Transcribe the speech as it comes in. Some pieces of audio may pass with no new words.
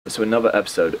So another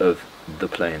episode of the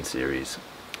playing series.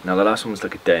 Now the last one was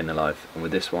like a day in the life, and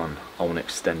with this one I want to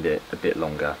extend it a bit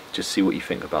longer, just see what you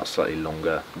think about slightly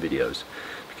longer videos,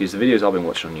 because the videos I've been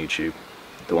watching on YouTube,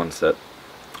 the ones that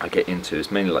I get into,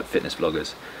 is mainly like fitness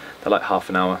vloggers. They're like half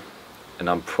an hour and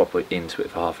I'm properly into it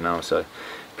for half an hour. So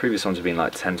previous ones have been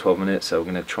like 10-12 minutes, so we're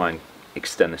going to try and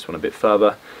extend this one a bit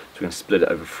further. So we're going to split it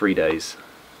over 3 days.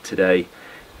 Today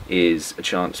is a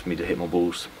chance for me to hit more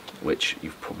balls, which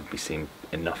you've probably seen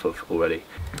enough of already.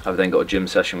 I've then got a gym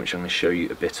session which I'm going to show you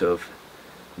a bit of.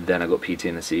 Then I got PT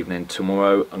in this evening.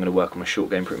 Tomorrow I'm going to work on my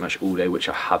short game pretty much all day, which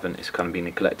I haven't. It's kind of been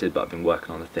neglected, but I've been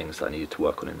working on the things that I needed to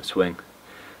work on in the swing.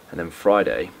 And then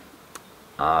Friday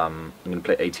I'm going to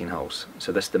play 18 holes.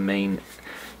 So that's the main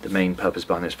purpose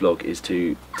behind this vlog, is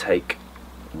to take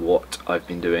what I've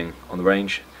been doing on the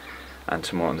range and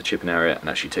tomorrow on the chipping area and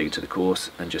actually take it to the course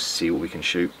and just see what we can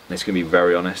shoot. And it's going to be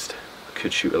very honest, I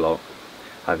could shoot a lot.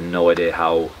 I have no idea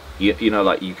how, you know,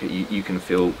 like you can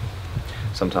feel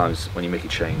sometimes when you make a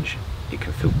change, it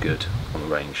can feel good on the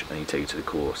range, and you take it to the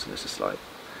course and it's just like,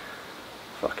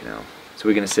 fucking hell. So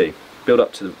we're going to see, build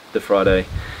up to the Friday,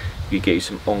 we get you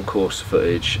some on-course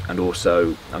footage, and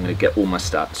also I'm going to get all my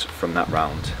stats from that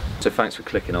round. So thanks for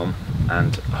clicking on,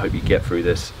 and I hope you get through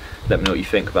this. Let me know what you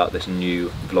think about this new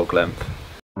vlog length.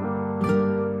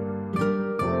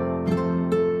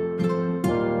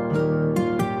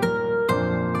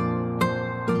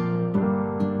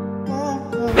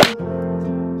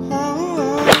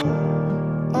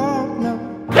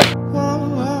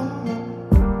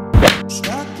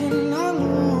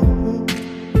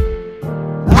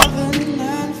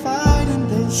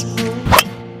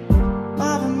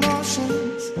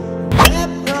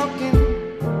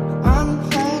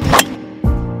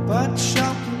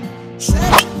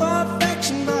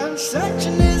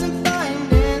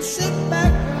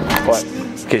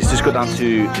 Okay, so just got down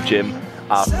to the gym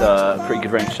after a pretty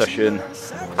good range session.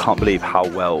 I can't believe how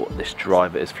well this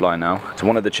driver is flying now. So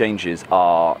one of the changes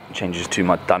are changes to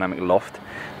my dynamic loft,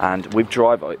 and with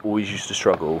drive I always used to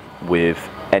struggle with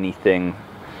anything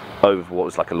over what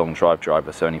was like a long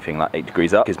driver, so anything like 8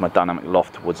 degrees up, because my dynamic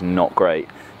loft was not great.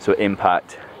 So at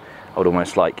impact I would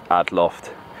almost like add loft,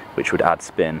 which would add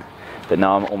spin, but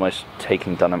now I'm almost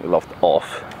taking dynamic loft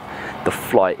off. The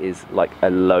flight is like a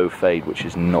low fade, which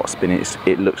is not spinning.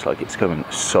 It looks like it's going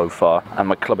so far, and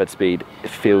my club head speed, it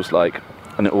feels like,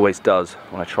 and it always does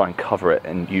when I try and cover it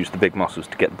and use the big muscles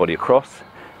to get the body across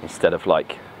instead of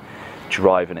like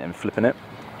driving it and flipping it.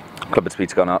 Club head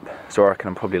speed's gone up, so I reckon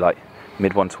I'm probably like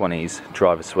mid 120s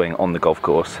driver swing on the golf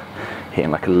course,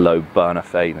 hitting like a low burner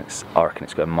fade, and I reckon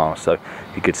it's going miles, so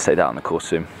it'd be good to take that on the course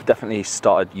soon. Definitely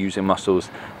started using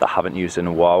muscles that I haven't used in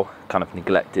a while, kind of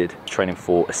neglected, training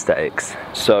for aesthetics.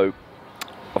 So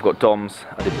I've got DOMs,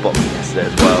 I did boxing yesterday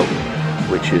as well,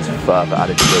 which is further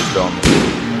added to those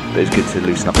DOMs, but it's good to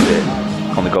loosen up a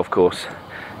bit on the golf course.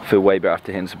 Feel way better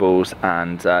after hitting some balls,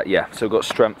 and yeah, so I've got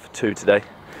strength 2 today.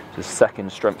 The second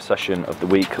strength session of the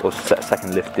week, or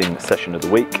second lifting session of the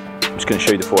week. I'm just going to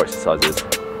show you the 4 exercises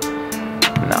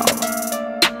now.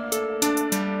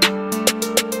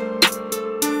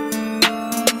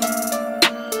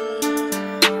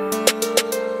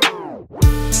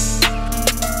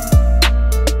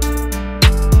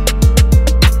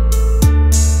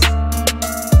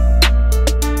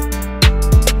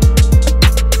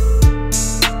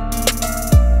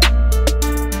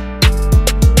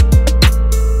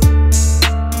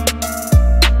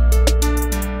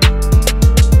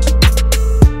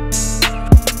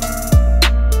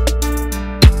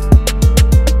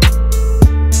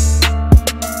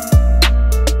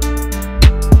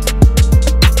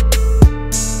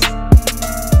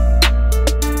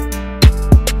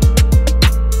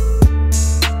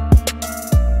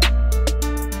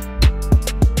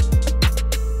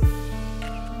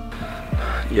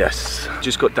 Yes,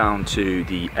 just got down to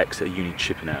the Exeter Uni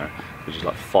chipping area, which is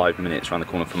like 5 minutes around the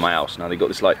corner from my house. Now they've got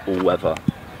this like all-weather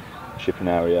chipping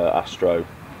area, Astro,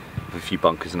 with a few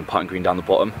bunkers and a putting green down the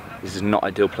bottom. This is not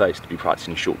ideal place to be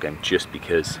practicing short game, just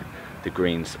because the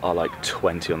greens are like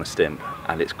 20 on the stimp,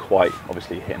 and it's quite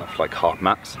obviously hitting off like hard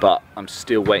mats. But I'm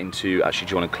still waiting to actually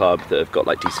join a club that have got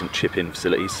like decent chip-in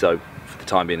facilities, so for the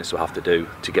time being this will have to do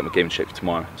to get my game in shape for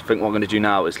tomorrow. So I think what I'm going to do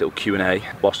now is a little Q&A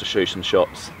whilst I show you some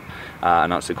shots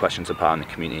and answer the questions I put out in the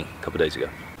community a couple of days ago.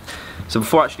 So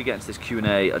before I actually get into this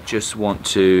Q&A, I just want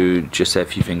to say a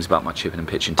few things about my chipping and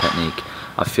pitching technique.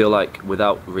 I feel like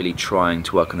without really trying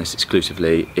to work on this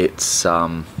exclusively, it's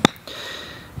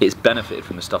benefited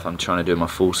from the stuff I'm trying to do in my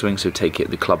full swing, so take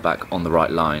it the club back on the right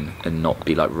line and not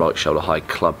be like right shoulder high,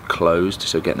 club closed,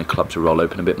 so getting the club to roll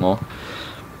open a bit more.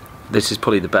 this is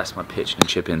probably the best my pitching and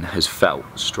chipping has felt.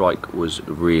 Strike was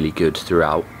really good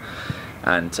throughout,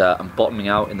 and I'm bottoming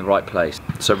out in the right place.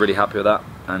 So really happy with that,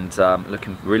 and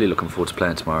really looking forward to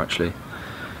playing tomorrow actually.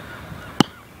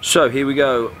 So here we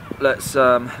go. Let's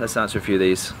answer a few of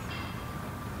these.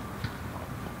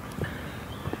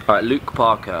 Alright, Luke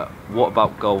Parker, what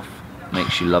about golf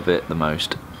makes you love it the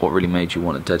most? What really made you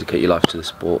want to dedicate your life to the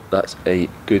sport? That's a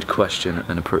good question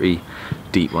and a pretty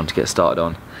deep one to get started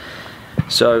on.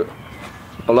 So,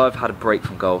 although I've had a break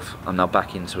from golf, I'm now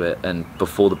back into it, and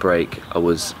before the break I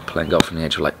was playing golf from the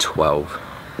age of like 12,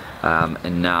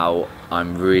 and now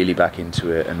I'm really back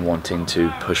into it and wanting to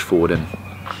push forward and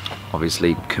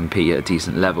obviously compete at a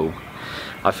decent level.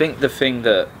 I think the thing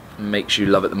that makes you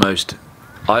love it the most,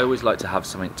 I always like to have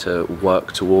something to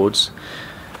work towards,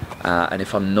 and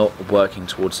if I'm not working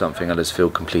towards something I just feel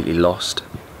completely lost.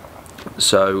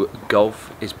 So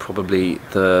golf is probably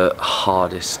the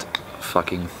hardest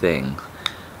fucking thing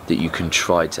that you can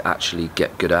try to actually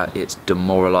get good at. It's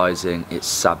demoralizing, it's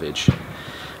savage,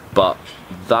 but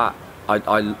that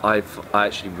I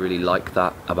actually really like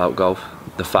that about golf,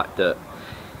 the fact that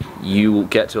you will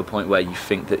get to a point where you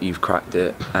think that you've cracked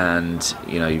it, and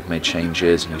you know you've made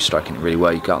changes and you're striking it really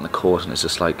well. You go out on the course and it's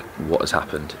just like, what has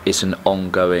happened? It's an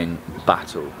ongoing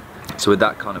battle. So with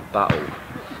that kind of battle,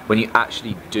 when you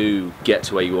actually do get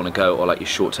to where you want to go, or like your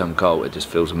short-term goal, it just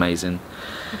feels amazing.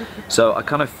 So I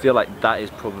kind of feel like that is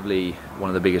probably one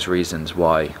of the biggest reasons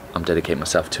why I'm dedicating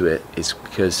myself to it, is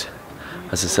because,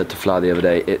 as I said to Fly the other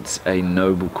day, it's a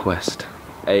noble quest.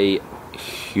 A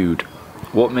huge.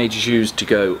 What made you choose to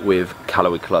go with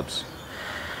Callaway clubs?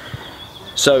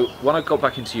 So when I got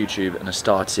back into YouTube and I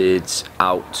started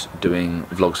out doing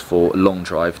vlogs for long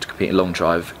drive, to compete in long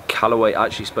drive, Callaway, I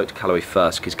actually spoke to Callaway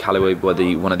first because Callaway were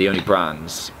one of the only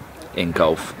brands in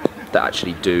golf that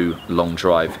actually do long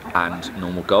drive and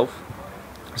normal golf.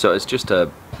 So it's just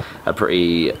a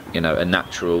pretty, you know, a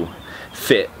natural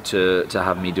fit to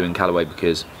have me doing Callaway,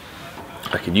 because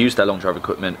I can use their long drive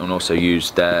equipment and also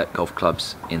use their golf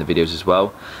clubs in the videos as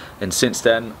well. And since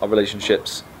then, our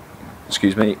relationships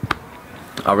kind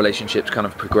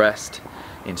of progressed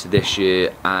into this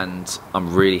year, and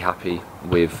I'm really happy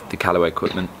with the Callaway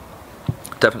equipment.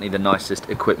 Definitely the nicest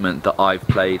equipment that I've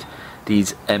played.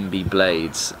 These MB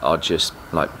blades are just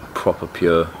like proper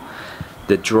pure.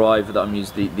 The driver that I'm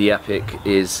using, the Epic,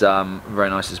 is very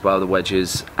nice as well. The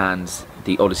wedges and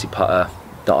the Odyssey putter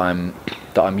that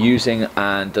I'm using,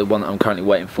 and the one that I'm currently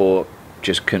waiting for,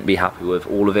 just couldn't be happy with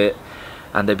all of it.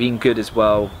 And they've been good as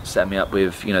well, set me up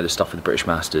with, you know, the stuff for the British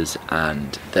Masters,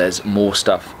 and there's more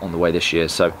stuff on the way this year.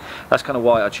 So that's kind of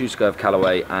why I choose to go with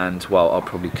Callaway, and well, I'll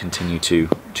probably continue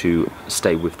to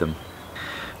stay with them.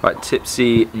 Right,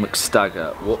 Tipsy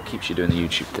McStagger, what keeps you doing the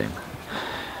YouTube thing?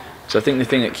 So I think the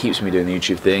thing that keeps me doing the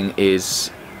YouTube thing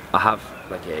is I have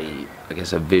like I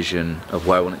guess a vision of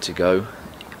where I want it to go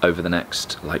over the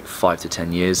next like 5 to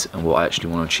 10 years, and what I actually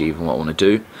want to achieve and what I want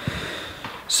to do.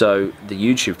 So the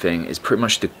YouTube thing is pretty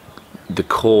much the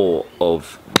core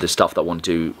of the stuff that I want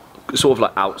to do, sort of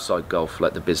like outside golf,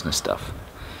 like the business stuff.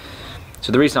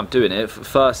 So the reason I'm doing it,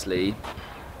 firstly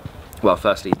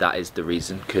that is the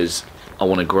reason, because I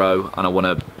want to grow, and I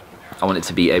want it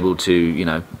to be able to, you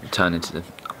know,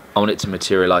 I want it to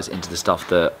materialize into the stuff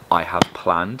that I have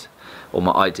planned, or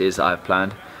my ideas that I have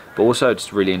planned. But also I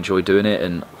just really enjoy doing it,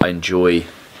 and I enjoy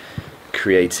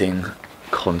creating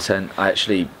content.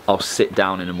 I'll sit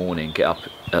down in the morning, get up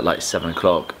at like 7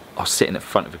 o'clock, I'll sit in the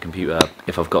front of a computer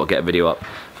if I've got to get a video up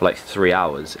for like 3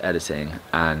 hours editing,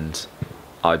 and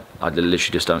I literally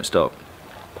just don't stop.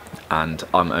 And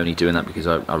I'm only doing that because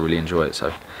I really enjoy it.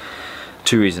 So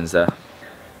 2 reasons there.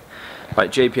 Right,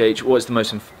 JPH, what is the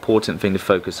most important thing to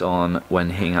focus on when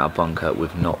hitting out a bunker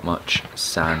with not much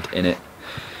sand in it?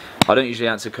 I don't usually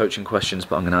answer coaching questions,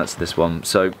 but I'm going to answer this one.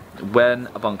 So when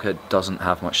a bunker doesn't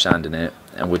have much sand in it,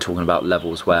 and we're talking about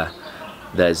levels where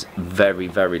there's very,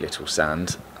 very little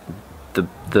sand,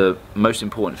 the most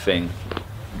important thing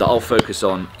that I'll focus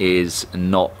on is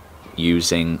not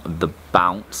using the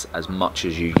bounce as much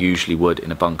as you usually would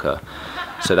in a bunker.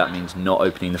 So that means not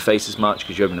opening the face as much,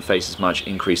 because you open the face as much,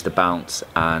 increase the bounce,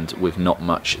 and with not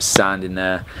much sand in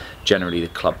there, generally the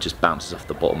club just bounces off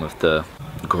the bottom of the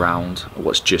ground,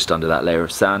 what's just under that layer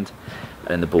of sand,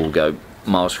 and the ball will go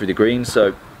miles through the green.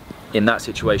 So in that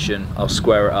situation, I'll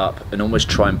square it up and almost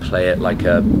try and play it like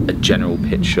a general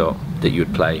pitch shot that you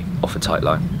would play off a tight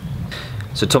line.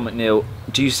 So Tom McNeil,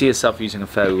 do you see yourself using a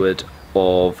fairway wood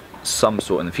of some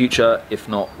sort in the future? If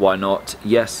not, why not?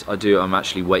 Yes, I do. I'm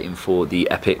actually waiting for the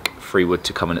Epic free wood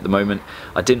to come in at the moment.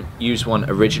 I didn't use one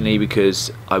originally because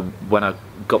when I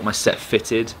got my set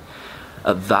fitted,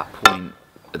 at that point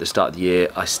at the start of the year,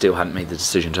 I still hadn't made the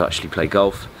decision to actually play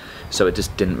golf, so it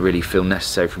just didn't really feel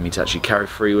necessary for me to actually carry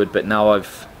 3-wood. But now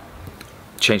I've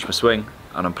changed my swing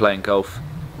and I'm playing golf,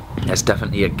 there's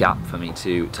definitely a gap for me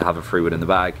to have a 3-wood in the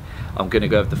bag. I'm going to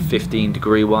go with the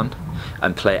 15-degree one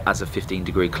and play it as a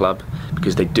 15-degree club,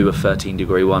 because they do a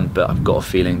 13-degree one, but I've got a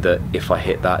feeling that if I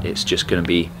hit that, it's just going to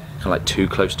be kind of like too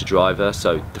close to driver,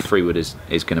 so the 3-wood is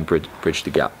going to bridge the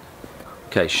gap.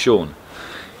 Okay, Sean,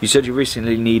 you said you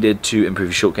recently needed to improve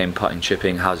your short game putting,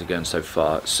 chipping. How's it going so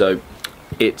far? So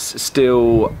it's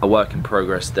still a work in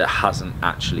progress that hasn't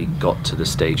actually got to the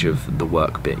stage of the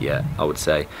work bit yet, I would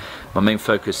say. My main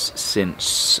focus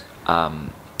since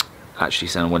actually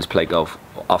saying I wanted to play golf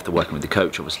after working with the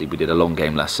coach, obviously we did a long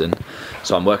game lesson,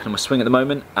 so I'm working on my swing at the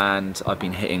moment, and I've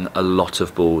been hitting a lot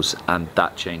of balls, and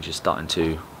that change is starting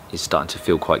to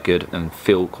feel quite good and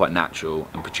feel quite natural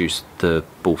and produce the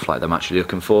ball flight that I'm actually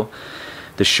looking for.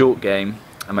 The short game,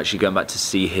 I'm actually going back to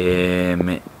see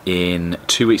him in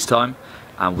 2 weeks time,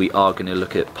 and we are going to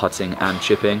look at putting and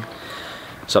chipping.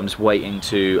 So I'm just waiting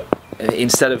to,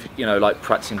 instead of, you know, like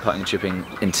practicing putting and chipping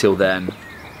until then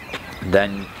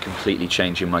completely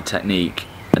changing my technique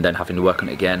and then having to work on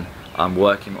it again, I'm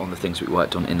working on the things we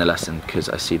worked on in the lesson, because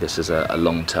I see this as a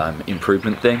long-term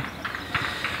improvement thing.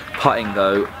 Putting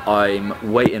though,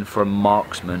 I'm waiting for a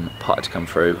marksman putter to come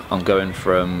through. I'm going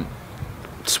from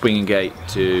swinging gate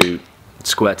to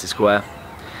square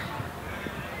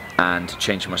and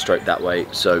changing my stroke that way.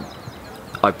 So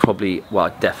I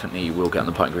definitely will get on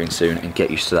the putting green soon and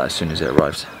get used to that as soon as it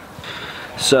arrives.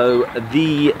 So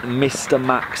the Mr.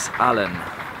 Max Allen,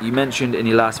 you mentioned in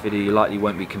your last video you likely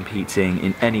won't be competing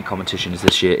in any competitions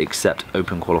this year except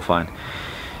open qualifying.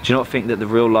 Do you not think that the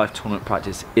real life tournament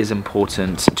practice is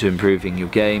important to improving your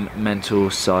game,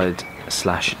 mental side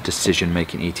 / decision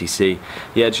making etc?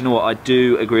 Yeah, do you know what, I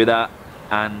do agree with that,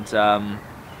 and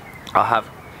I have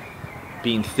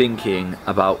been thinking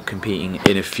about competing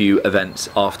in a few events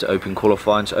after open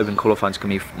qualifying. So open qualifying is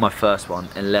going to be my first one,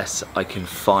 unless I can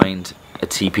find a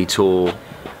TP tour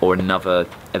or another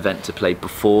event to play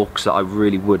before, because I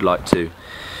really would like to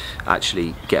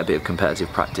actually get a bit of competitive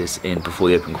practice in before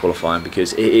the open qualifying,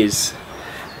 because it is,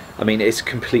 I mean, it's a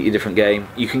completely different game.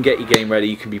 You can get your game ready,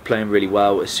 you can be playing really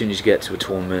well, as soon as you get to a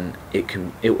tournament it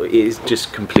is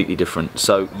just completely different.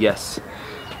 So yes,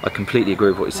 I completely agree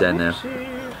with what you're saying there.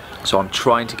 So I'm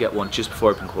trying to get one just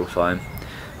before open qualifying,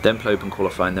 then play open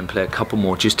qualifying, then play a couple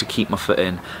more just to keep my foot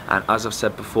in. And as I've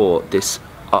said before,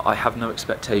 I have no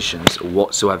expectations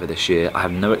whatsoever this year. I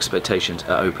have no expectations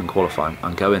at open qualifying.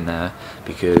 I'm going there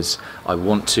because I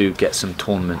want to get some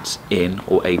tournaments in,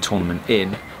 or a tournament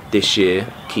in this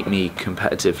year, keep me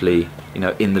competitively, you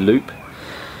know, in the loop,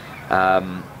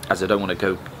 as I don't want to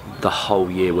go the whole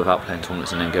year without playing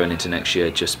tournaments and then going into next year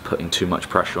just putting too much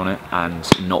pressure on it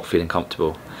and not feeling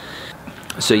comfortable.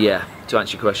 So yeah, to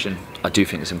answer your question, I do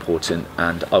think it's important,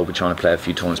 and I'll be trying to play a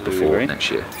few tournaments before next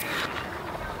year.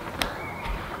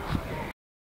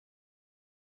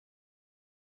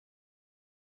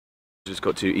 Just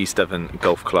got to East Devon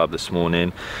Golf Club this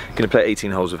morning. Going to play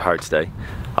 18 holes with Harry today.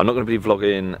 I'm not going to be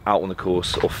vlogging out on the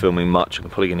course or filming much. I'm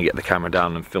probably going to get the camera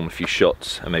down and film a few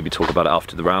shots and maybe talk about it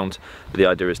after the round. But the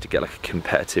idea is to get like a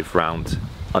competitive round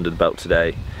under the belt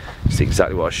today. See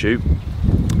exactly what I shoot.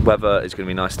 Weather is going to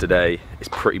be nice today. It's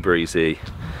pretty breezy,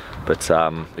 but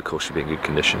the course should be in good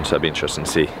condition, so it'll be interesting to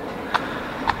see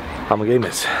how my game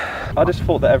is. I just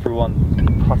thought that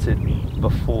everyone putted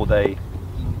before they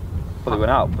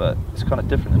went out, but it's kind of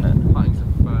different, isn't it? Putting's the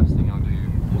first thing I'll do.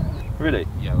 Really?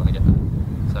 Yeah, when I get there.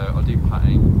 So I'll do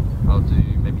putting, I'll do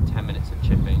maybe 10 minutes of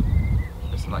chipping,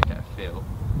 just to like get a feel.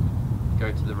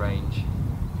 Go to the range,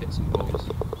 hit some balls,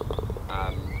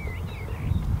 and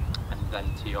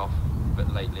then tee off.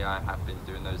 But lately I have been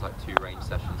doing those like 2 range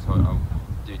sessions, so I'll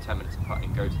do 10 minutes of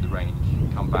putting, go to the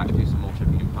range, come back, do some more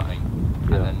chipping and putting,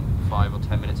 and then 5 or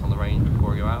 10 minutes on the range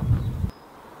before I go out.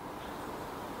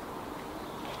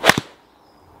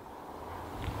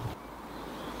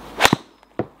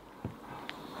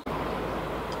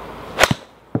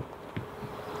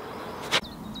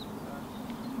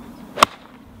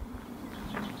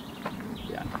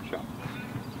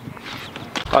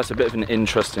 That's a bit of an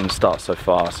interesting start so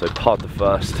far. So parred the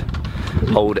first,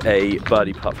 hold a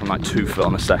birdie putt from like 2 foot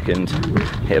on the second,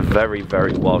 hit a very,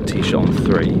 very wild tee shot on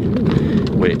 3,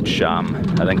 which I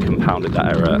then compounded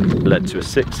that error, led to a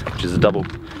 6, which is a double.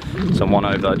 So I'm 1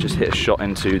 over, just hit a shot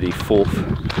into the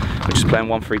 4th, which is playing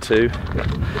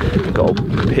 1-3-2. Got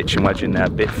a pitching wedge in there, a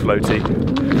bit floaty.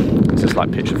 It's just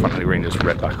like pitch the front of the green, just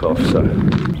red back off. So.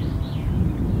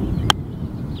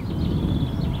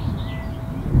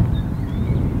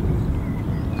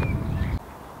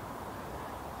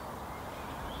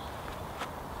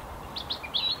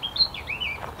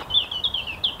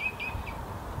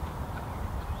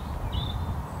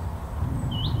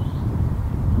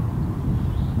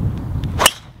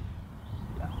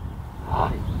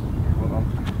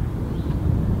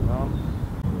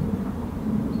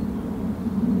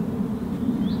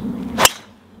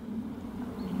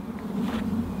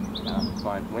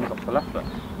 fine. Wind's off to the left, but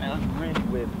man, that's a really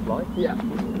weird flight. Yeah.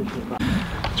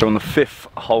 So on the 5th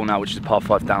hole now, which is par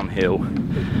 5 downhill,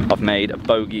 I've made a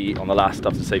bogey on the last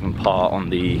after saving par on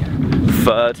the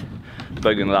 3rd. The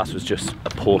bogey on the last was just a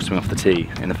poor swing off the tee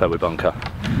in the fairway bunker.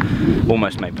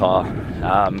 Almost made par.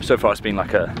 So far it's been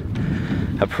like a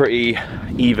pretty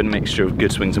even mixture of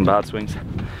good swings and bad swings.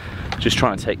 Just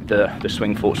trying to take the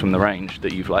swing thoughts from the range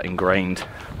that you've like ingrained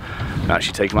and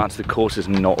actually take them out to the course is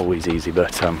not always easy,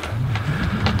 but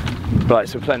right,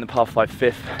 so we're playing the par 5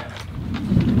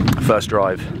 5th. First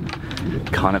drive,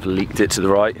 kind of leaked it to the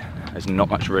right. There's not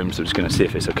much room, so I'm just going to see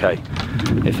if it's okay.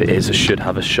 If it is, I should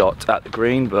have a shot at the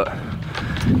green, but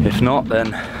if not,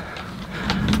 then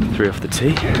 3 off the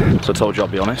tee. So I told you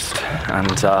I'd be honest, and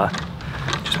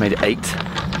just made it 8.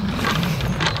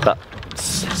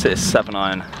 That's a 7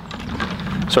 iron.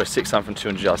 Sorry, 6 iron from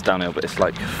 200 yards downhill, but it's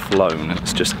like flown.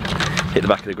 It's just hit the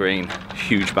back of the green,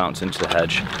 huge bounce into the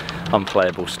hedge,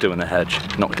 unplayable, still in the hedge,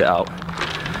 knocked it out.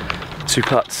 2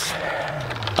 putts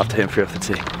after hitting 3 off the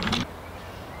tee.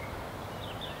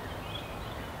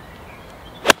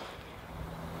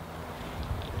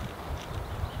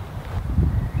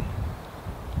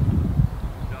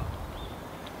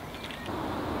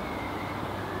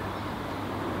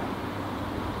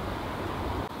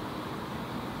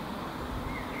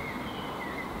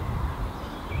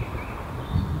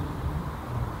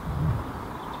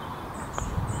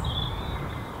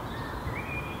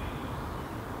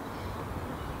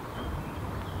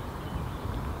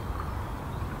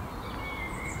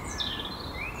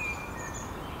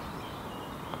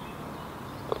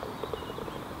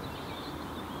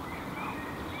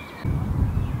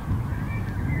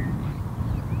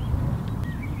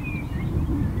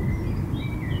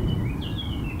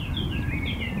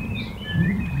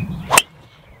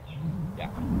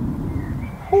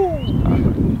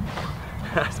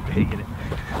 That's big, isn't it?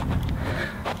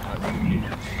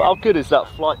 But how good is that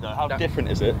flight though? How different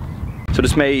is it? So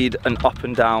just made an up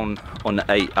and down on the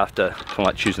 8 after kind of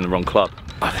like choosing the wrong club.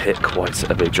 I've hit quite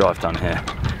a big drive down here.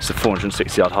 It's a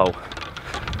 460 yard hole.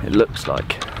 It looks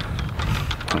like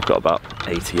I've got about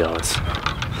 80 yards.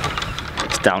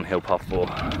 It's downhill par 4.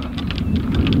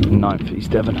 9th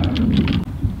East Devon.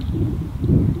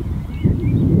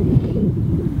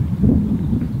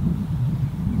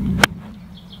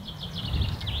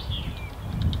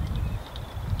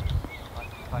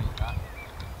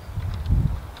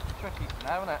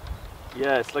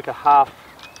 Yeah, it's like a half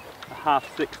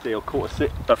 60 or a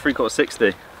 3/4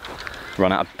 60.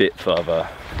 Run out a bit further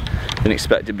than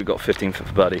expected, but got 15 foot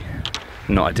for birdie.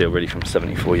 Not ideal really from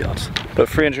 74 yards. But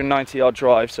 390 yard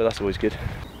drive, so that's always good.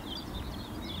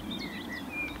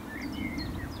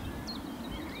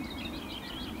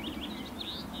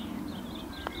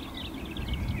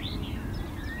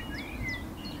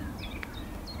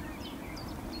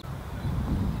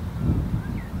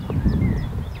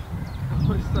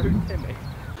 So timid.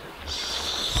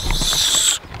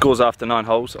 Scores after 9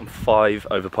 holes. I'm 5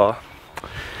 over par.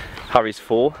 Harry's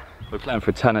 4. We're playing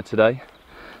for a tenner today.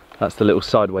 That's the little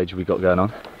side wager we got going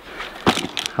on.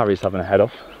 Harry's having a head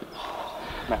off.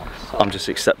 I'm just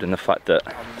accepting the fact that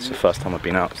it's the first time I've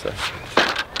been out, so.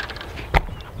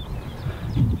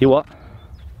 You what?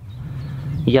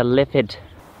 You're livid.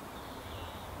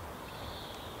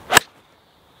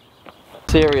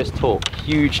 Serious talk,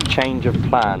 huge change of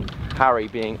plan. Harry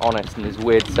being honest in his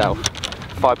weird self.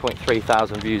 5.3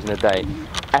 thousand views in a day.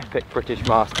 Epic British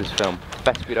Masters film.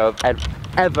 Best video I've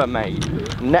ever made.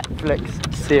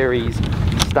 Netflix series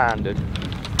standard.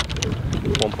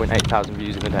 1.8 thousand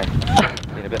views in a day.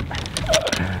 In a bit.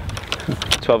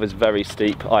 12 is very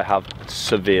steep. I have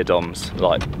severe DOMs,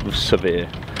 like severe.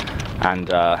 And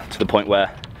to the point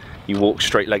where you walk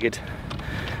straight legged.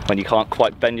 When you can't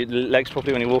quite bend your legs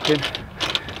properly when you're walking.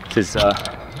 It is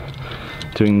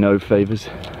doing no favours.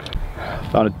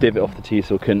 Found a divot off the tee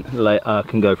so I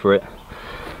can go for it.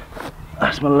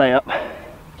 That's my layup.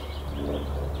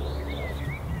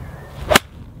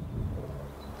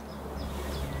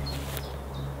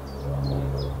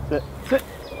 Sit.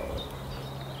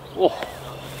 Oh.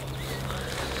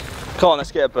 Come on,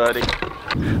 let's get a birdie.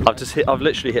 I've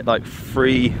literally hit like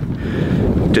 3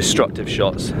 destructive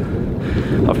shots.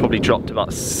 I've probably dropped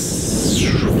about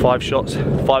 5 shots,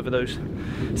 5 of those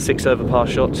 6 over par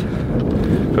shots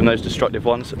from those destructive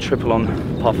ones. A triple on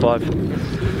par 5.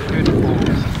 Good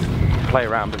balls. Play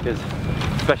around because,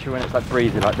 especially when it's like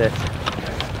breezy like this,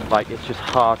 like it's just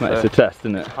hard. It's a test,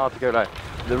 isn't it? It's hard to go low.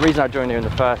 The reason I joined here in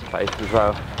the first place as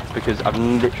well is because I've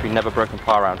literally never broken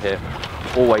par around here.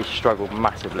 Always struggled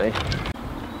massively.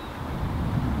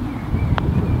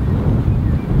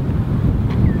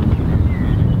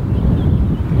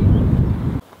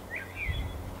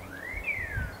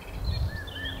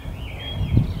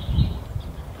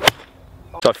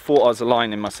 thought I was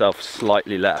aligning myself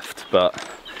slightly left, but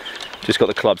just got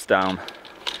the clubs down.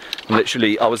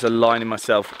 Literally, I was aligning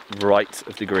myself right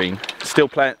of the green. Still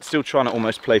trying to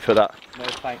almost play for that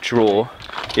draw.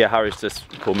 Yeah, Harry's just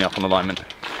pulled me up on alignment.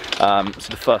 So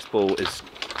the first ball is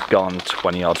gone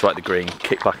 20 yards right of the green,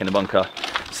 kick back in the bunker.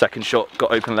 Second shot,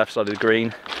 got open left side of the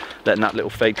green, letting that little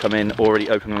fade come in, already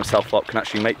opening myself up, can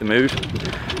actually make the move.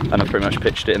 And I pretty much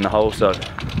pitched it in the hole, so.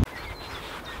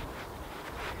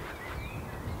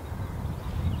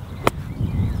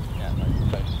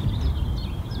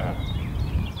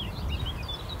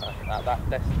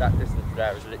 That distance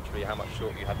there is literally how much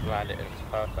short you have to land it, and it's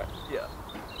perfect. Yeah.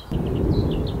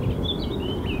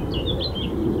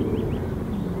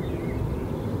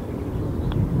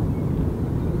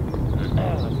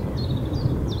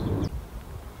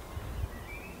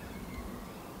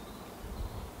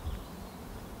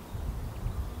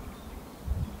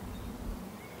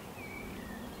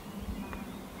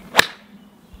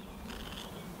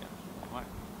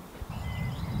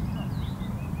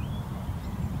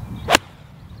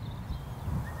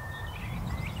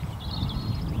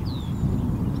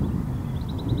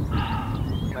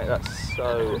 That's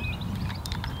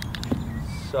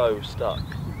so stuck.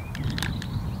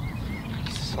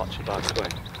 Such a bad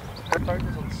swing.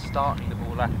 Focus on starting the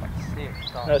ball left. I can see it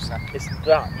starting No, left. it's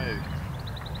that move.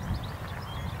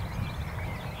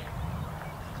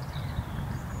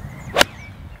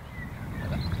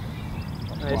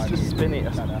 It's just spinning.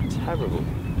 That's terrible.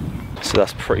 So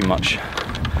that's pretty much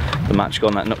the match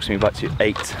gone. That knocks me back to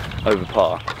 8 over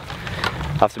par.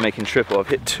 After making triple, I've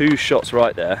hit 2 shots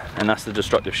right there, and that's the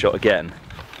destructive shot again.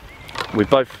 We've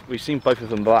seen both of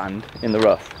them land in the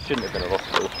rough. Shouldn't have been a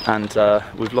lost ball. And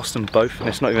we've lost them both, and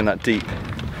it's not even that deep.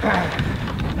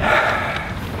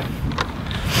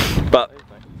 But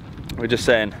we're just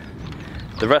saying,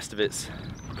 the rest of it's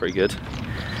pretty good.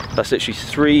 That's literally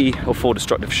 3 or 4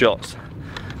 destructive shots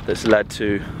that's led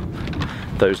to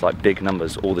those like big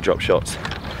numbers, all the drop shots.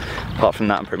 Apart from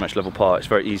that, I'm pretty much level par. It's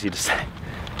very easy to say.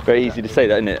 Very easy to say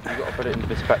that, isn't it? You've got to put it into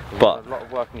perspective. But a lot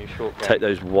of work in your short game. Take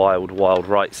those wild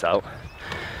rights out.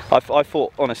 I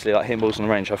thought, honestly, like hitting balls on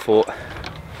the range, I thought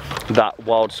that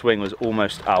wild swing was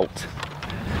almost out.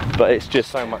 But it's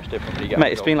just so much different.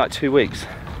 Mate, it's been like 2 weeks.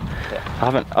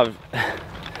 Yeah.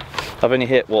 I've only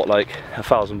hit what, like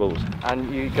 1,000 balls.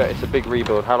 And it's a big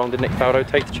rebuild. How long did Nick Faldo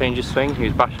take to change his swing? He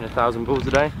was bashing 1,000 balls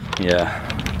a day. Yeah.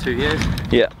 2 years.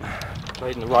 Yeah.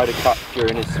 Played in the Ryder Cup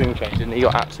during his swing change, and he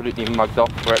got absolutely mugged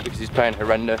off for it because he's playing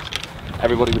horrendous.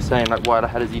 Everybody was saying like, why the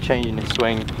hell is he changing his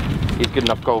swing? He's good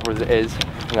enough golfer as it is,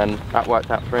 and then that worked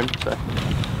out for him. So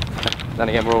then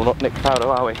again, we're all not Nick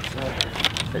Faldo, are we? So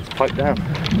let's pipe down.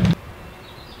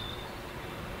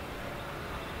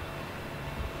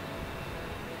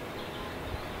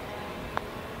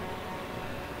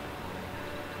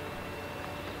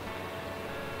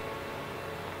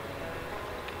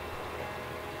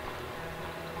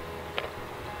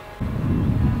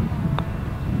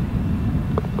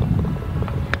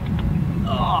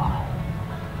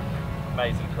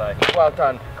 Amazing play. Well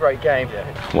done. Great game.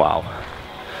 Yeah. Wow.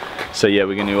 So yeah,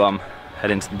 we're going to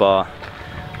head into the bar.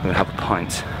 We're going to have a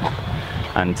pint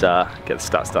and get the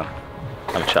stats done.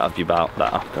 Have a chat with you about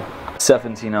that after.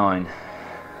 79.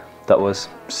 That was,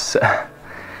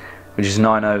 which is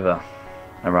 9 over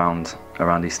around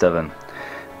East Devon.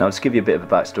 Now, just give you a bit of a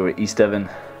backstory. East Devon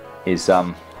is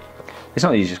it's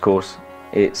not the easiest course.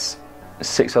 It's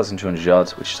 6,200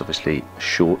 yards, which is obviously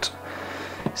short.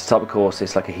 It's the type of course,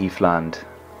 it's like a heathland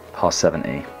past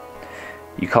 70.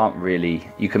 You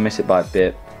can miss it by a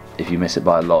bit. If you miss it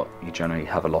by a lot, you generally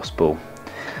have a lost ball.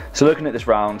 So looking at this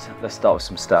round, let's start with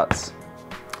some stats.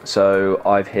 So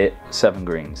I've hit 7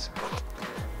 greens.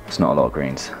 It's not a lot of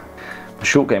greens. The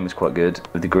short game was quite good.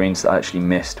 With the greens that I actually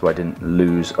missed where I didn't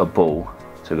lose a ball,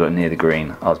 so I got near the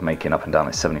green, I was making up and down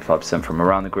like 75% from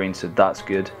around the green, so that's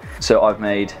good. So I've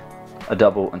made a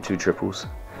double and 2 triples,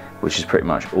 which is pretty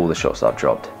much all the shots that I've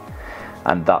dropped.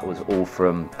 And that was all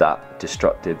from that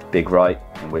destructive big right,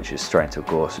 which is straight into a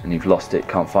course, and you've lost it,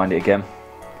 can't find it again.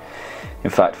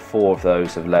 In fact, 4 of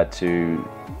those have led to,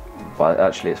 well,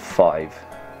 actually it's 5.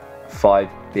 5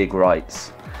 big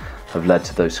rights have led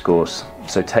to those scores.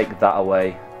 So take that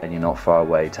away, and you're not far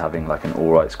away to having like an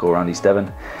all right score around East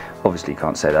Devon. Obviously you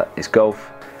can't say that it's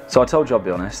golf. So I told you I'll be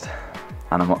honest,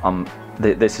 and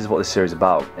this is what this series is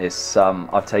about. It's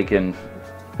I've taken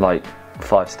like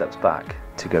 5 steps back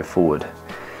to go forward,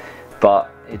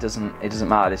 but it doesn't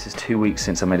matter. This is 2 weeks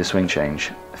since I made a swing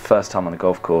change. First time on the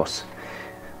golf course.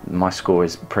 My score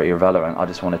is pretty irrelevant. I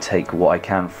just want to take what I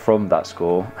can from that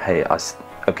score. Hey,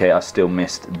 I still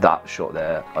missed that shot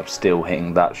there. I'm still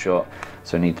hitting that shot,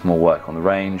 so I need more work on the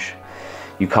range.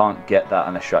 you can't get that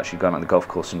unless you're actually going on the golf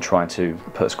course and trying to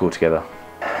put a score together.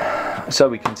 So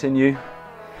we continue.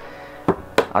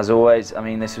 As always, I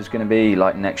mean, this was going to be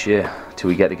like next year till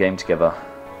we get the game together,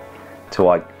 till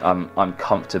I'm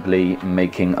comfortably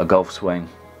making a golf swing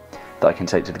that I can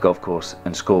take to the golf course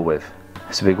and score with.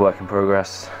 It's a big work in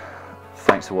progress.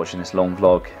 Thanks for watching this long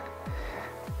vlog.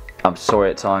 I'm sorry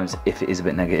at times if it is a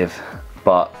bit negative,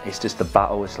 but it's just the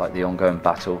battle. It's like the ongoing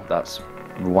battle. That's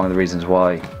one of the reasons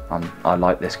why I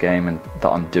like this game and that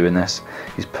I'm doing this,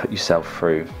 is put yourself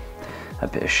through a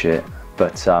bit of shit,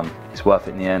 but it's worth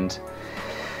it in the end.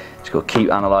 Just got to keep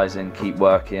analysing, keep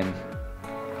working,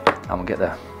 and we'll get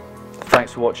there.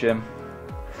 Thanks for watching,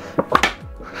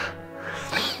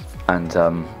 and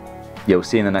yeah, we'll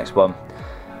see you in the next one,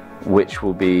 which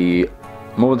will be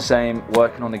more of the same,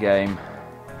 working on the game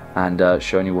and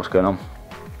showing you what's going on.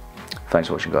 Thanks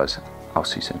for watching, guys. I'll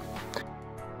see you soon.